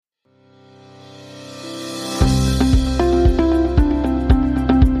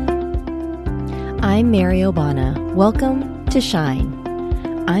I'm Mary Obana. Welcome to Shine.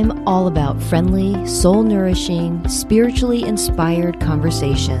 I'm all about friendly, soul-nourishing, spiritually inspired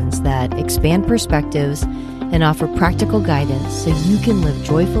conversations that expand perspectives and offer practical guidance so you can live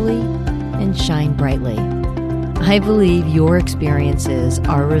joyfully and shine brightly. I believe your experiences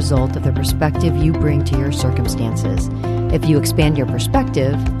are a result of the perspective you bring to your circumstances. If you expand your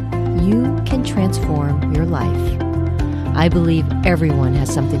perspective, you can transform your life. I believe everyone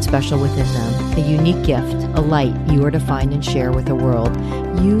has something special within them, a unique gift, a light you are to find and share with the world.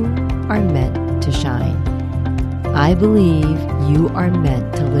 You are meant to shine. I believe you are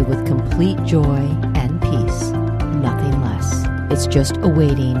meant to live with complete joy and peace, nothing less. It's just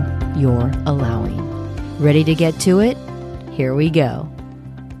awaiting your allowing. Ready to get to it? Here we go.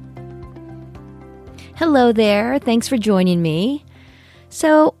 Hello there. Thanks for joining me.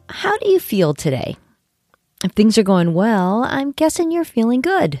 So, how do you feel today? If things are going well, I'm guessing you're feeling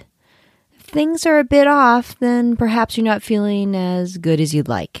good. If things are a bit off, then perhaps you're not feeling as good as you'd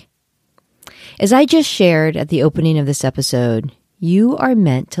like. As I just shared at the opening of this episode, you are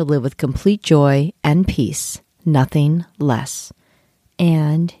meant to live with complete joy and peace, nothing less.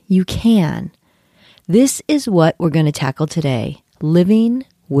 And you can. This is what we're going to tackle today, living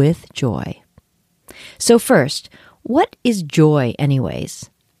with joy. So first, what is joy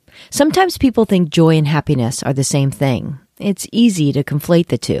anyways? Sometimes people think joy and happiness are the same thing. It's easy to conflate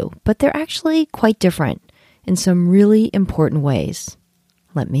the two, but they're actually quite different in some really important ways.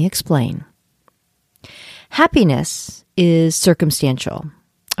 Let me explain. Happiness is circumstantial,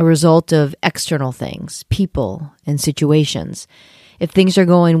 a result of external things, people, and situations. If things are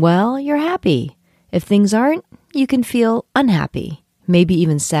going well, you're happy. If things aren't, you can feel unhappy, maybe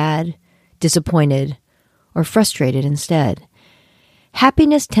even sad, disappointed, or frustrated instead.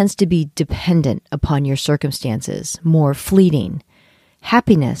 Happiness tends to be dependent upon your circumstances, more fleeting.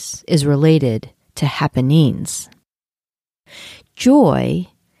 Happiness is related to happenings. Joy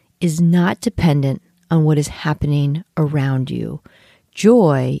is not dependent on what is happening around you.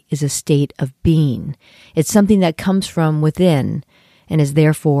 Joy is a state of being. It's something that comes from within and is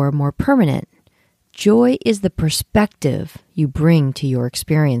therefore more permanent. Joy is the perspective you bring to your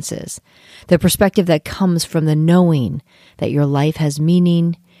experiences, the perspective that comes from the knowing that your life has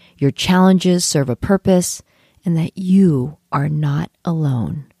meaning, your challenges serve a purpose, and that you are not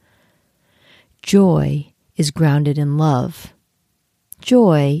alone. Joy is grounded in love.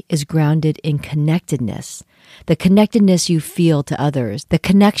 Joy is grounded in connectedness, the connectedness you feel to others, the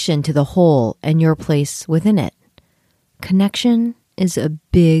connection to the whole and your place within it. Connection is a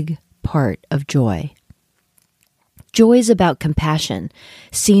big part of joy. Joy is about compassion,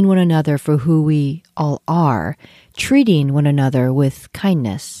 seeing one another for who we all are, treating one another with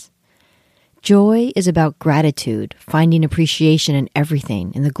kindness. Joy is about gratitude, finding appreciation in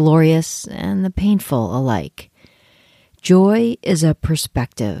everything, in the glorious and the painful alike. Joy is a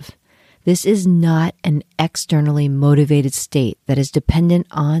perspective. This is not an externally motivated state that is dependent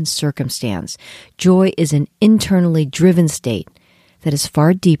on circumstance. Joy is an internally driven state that is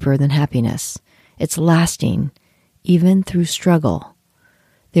far deeper than happiness. It's lasting, even through struggle.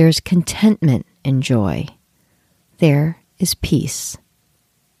 There is contentment in joy. There is peace.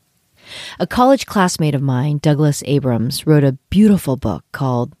 A college classmate of mine, Douglas Abrams, wrote a beautiful book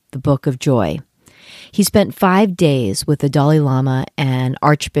called The Book of Joy. He spent 5 days with the Dalai Lama and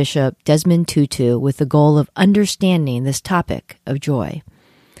Archbishop Desmond Tutu with the goal of understanding this topic of joy.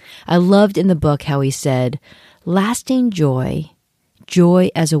 I loved in the book how he said, lasting joy, joy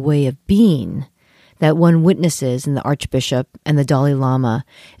as a way of being, that one witnesses in the Archbishop and the Dalai Lama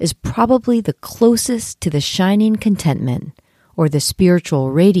is probably the closest to the shining contentment or the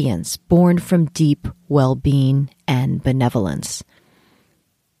spiritual radiance born from deep well-being and benevolence.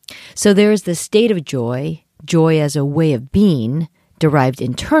 So there is the state of joy, joy as a way of being, derived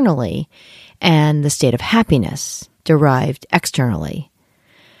internally, and the state of happiness, derived externally.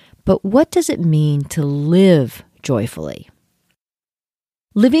 But what does it mean to live joyfully?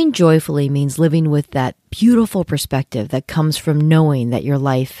 Living joyfully means living with that beautiful perspective that comes from knowing that your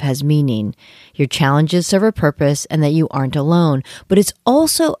life has meaning, your challenges serve a purpose, and that you aren't alone. But it's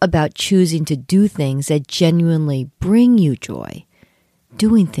also about choosing to do things that genuinely bring you joy,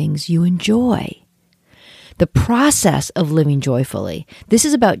 doing things you enjoy. The process of living joyfully, this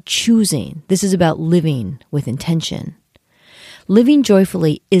is about choosing. This is about living with intention. Living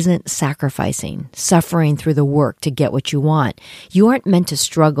joyfully isn't sacrificing, suffering through the work to get what you want. You aren't meant to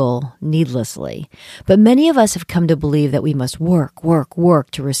struggle needlessly. But many of us have come to believe that we must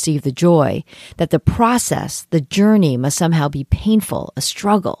work to receive the joy, that the process, the journey must somehow be painful, a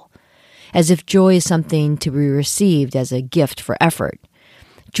struggle, as if joy is something to be received as a gift for effort.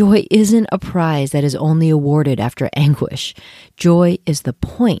 Joy isn't a prize that is only awarded after anguish. Joy is the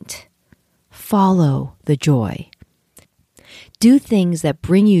point. Follow the joy. Do things that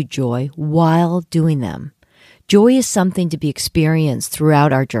bring you joy while doing them. Joy is something to be experienced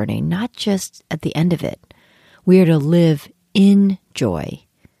throughout our journey, not just at the end of it. We are to live in joy.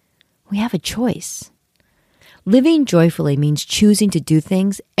 We have a choice. Living joyfully means choosing to do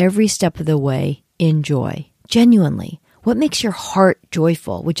things every step of the way in joy, genuinely. What makes your heart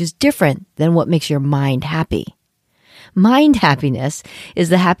joyful, which is different than what makes your mind happy. Mind happiness is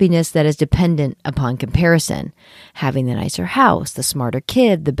the happiness that is dependent upon comparison. Having the nicer house, the smarter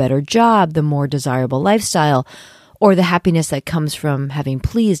kid, the better job, the more desirable lifestyle, or the happiness that comes from having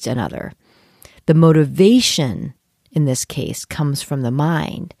pleased another. The motivation in this case comes from the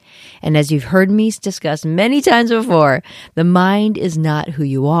mind. And as you've heard me discuss many times before, the mind is not who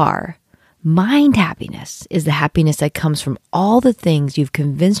you are. Mind happiness is the happiness that comes from all the things you've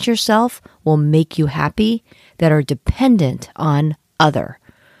convinced yourself will make you happy that are dependent on other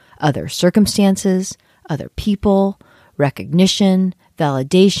circumstances, other people, recognition,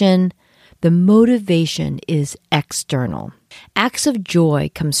 validation. The motivation is external. Acts of joy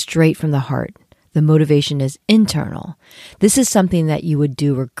come straight from the heart. The motivation is internal. This is something that you would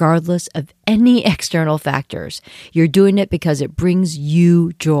do regardless of any external factors. You're doing it because it brings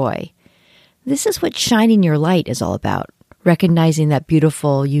you joy. This is what shining your light is all about, recognizing that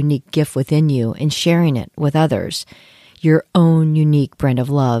beautiful, unique gift within you and sharing it with others, your own unique brand of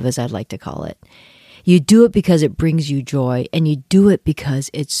love, as I'd like to call it. You do it because it brings you joy, and you do it because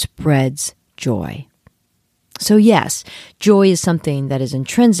it spreads joy. So yes, joy is something that is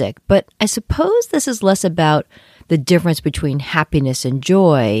intrinsic, but I suppose this is less about the difference between happiness and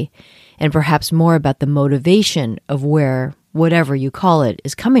joy, and perhaps more about the motivation of where whatever you call it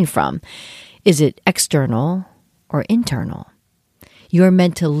is coming from. Is it external or internal? You're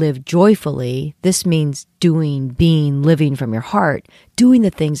meant to live joyfully. This means doing, being, living from your heart, doing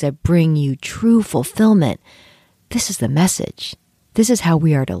the things that bring you true fulfillment. This is the message. This is how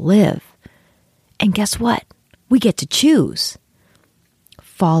we are to live. And guess what? We get to choose.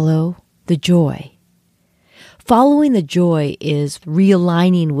 Follow the joy. Following the joy is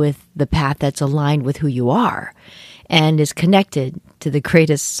realigning with the path that's aligned with who you are and is connected to the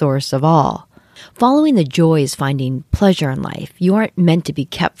greatest source of all. Following the joy is finding pleasure in life. You aren't meant to be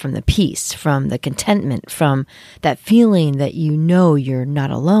kept from the peace, from the contentment, from that feeling that you know you're not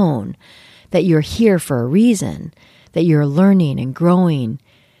alone, that you're here for a reason, that you're learning and growing.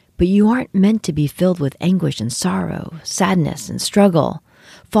 But you aren't meant to be filled with anguish and sorrow, sadness and struggle.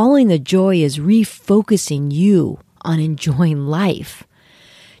 Following the joy is refocusing you on enjoying life,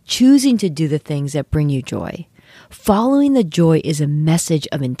 choosing to do the things that bring you joy. Following the joy is a message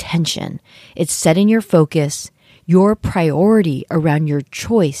of intention. It's setting your focus, your priority around your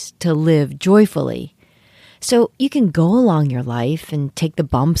choice to live joyfully. So you can go along your life and take the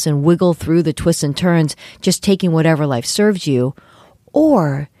bumps and wiggle through the twists and turns, just taking whatever life serves you,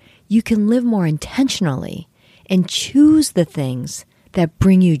 or you can live more intentionally and choose the things that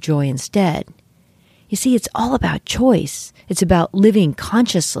bring you joy instead. You see, it's all about choice. It's about living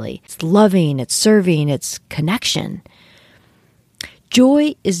consciously. It's loving, it's serving, it's connection.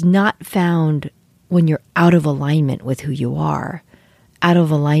 Joy is not found when you're out of alignment with who you are, out of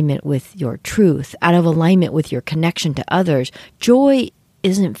alignment with your truth, out of alignment with your connection to others. Joy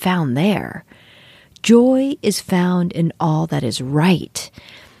isn't found there. Joy is found in all that is right.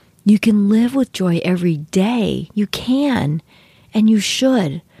 You can live with joy every day. You can, and you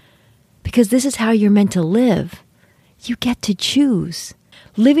should. Because this is how you're meant to live. You get to choose.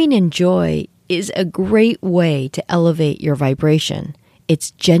 Living in joy is a great way to elevate your vibration.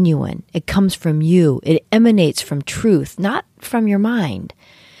 It's genuine. It comes from you. It emanates from truth, not from your mind.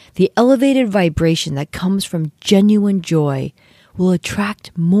 The elevated vibration that comes from genuine joy will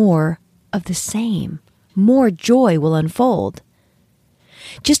attract more of the same. More joy will unfold.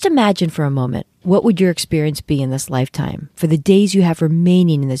 Just imagine for a moment, what would your experience be in this lifetime, for the days you have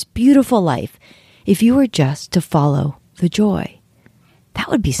remaining in this beautiful life, if you were just to follow the joy? That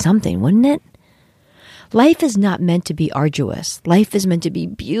would be something, wouldn't it? Life is not meant to be arduous. Life is meant to be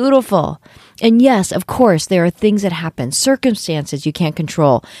beautiful. And yes, of course, there are things that happen, circumstances you can't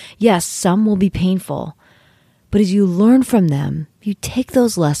control. Yes, some will be painful. But as you learn from them, you take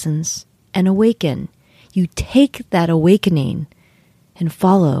those lessons and awaken. You take that awakening and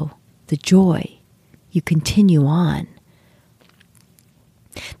follow the joy. You continue on.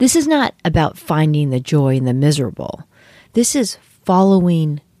 This is not about finding the joy in the miserable. This is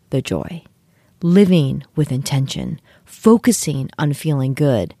following the joy, living with intention, focusing on feeling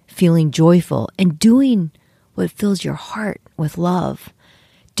good, feeling joyful, and doing what fills your heart with love.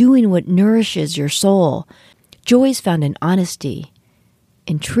 doing what nourishes your soul. Joy is found in honesty,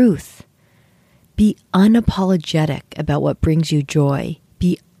 in truth. Be unapologetic about what brings you joy.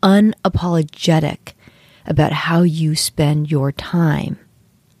 Be unapologetic about how you spend your time.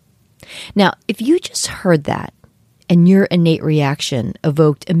 Now, if you just heard that and your innate reaction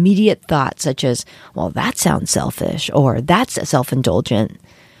evoked immediate thoughts such as, well, that sounds selfish or that's self-indulgent,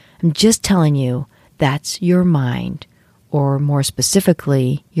 I'm just telling you that's your mind, or more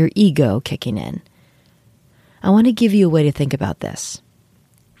specifically, your ego kicking in. I want to give you a way to think about this.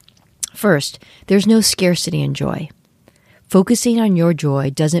 First, there's no scarcity in joy. Focusing on your joy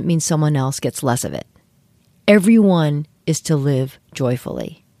doesn't mean someone else gets less of it. Everyone is to live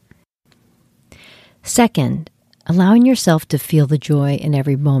joyfully. Second, allowing yourself to feel the joy in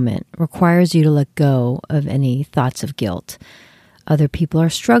every moment requires you to let go of any thoughts of guilt. Other people are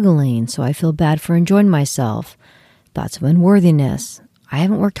struggling, so I feel bad for enjoying myself. Thoughts of unworthiness. I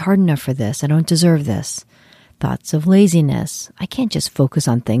haven't worked hard enough for this. I don't deserve this. Thoughts of laziness. I can't just focus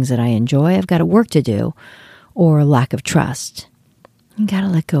on things that I enjoy. I've got work to do. Or lack of trust. You got to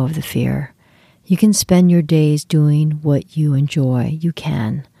let go of the fear. You can spend your days doing what you enjoy. You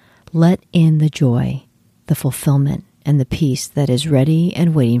can. Let in the joy, the fulfillment, and the peace that is ready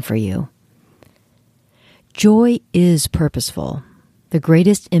and waiting for you. Joy is purposeful. The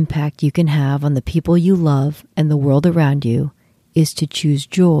greatest impact you can have on the people you love and the world around you is to choose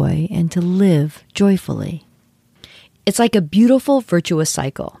joy and to live joyfully. It's like a beautiful, virtuous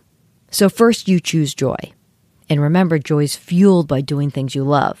cycle. So first you choose joy. And remember, joy is fueled by doing things you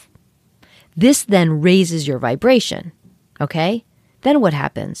love. This then raises your vibration. Okay? Then what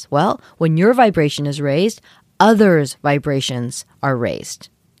happens? Well, when your vibration is raised, others' vibrations are raised.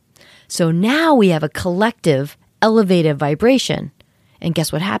 So now we have a collective, elevated vibration. And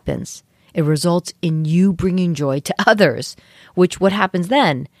guess what happens? It results in you bringing joy to others, which what happens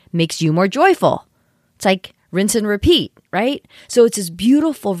then makes you more joyful. It's like rinse and repeat, right? So it's this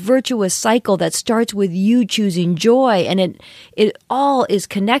beautiful, virtuous cycle that starts with you choosing joy, and it all is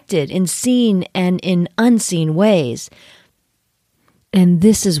connected in seen and in unseen ways. And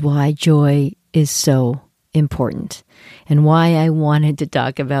this is why joy is so important and why I wanted to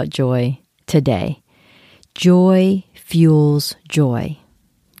talk about joy today. Joy fuels joy.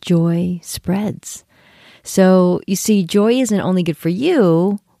 Joy spreads. So you see, joy isn't only good for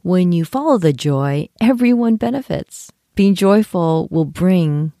you. When you follow the joy, everyone benefits. Being joyful will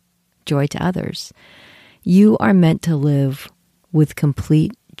bring joy to others. You are meant to live with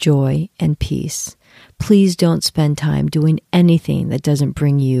complete joy and peace. Please don't spend time doing anything that doesn't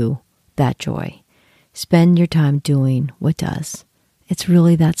bring you that joy. Spend your time doing what does. It's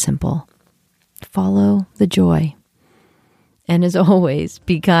really that simple. Follow the joy. And as always,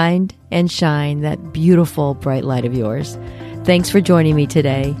 be kind and shine that beautiful bright light of yours. Thanks for joining me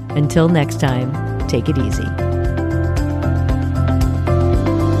today. Until next time, take it easy.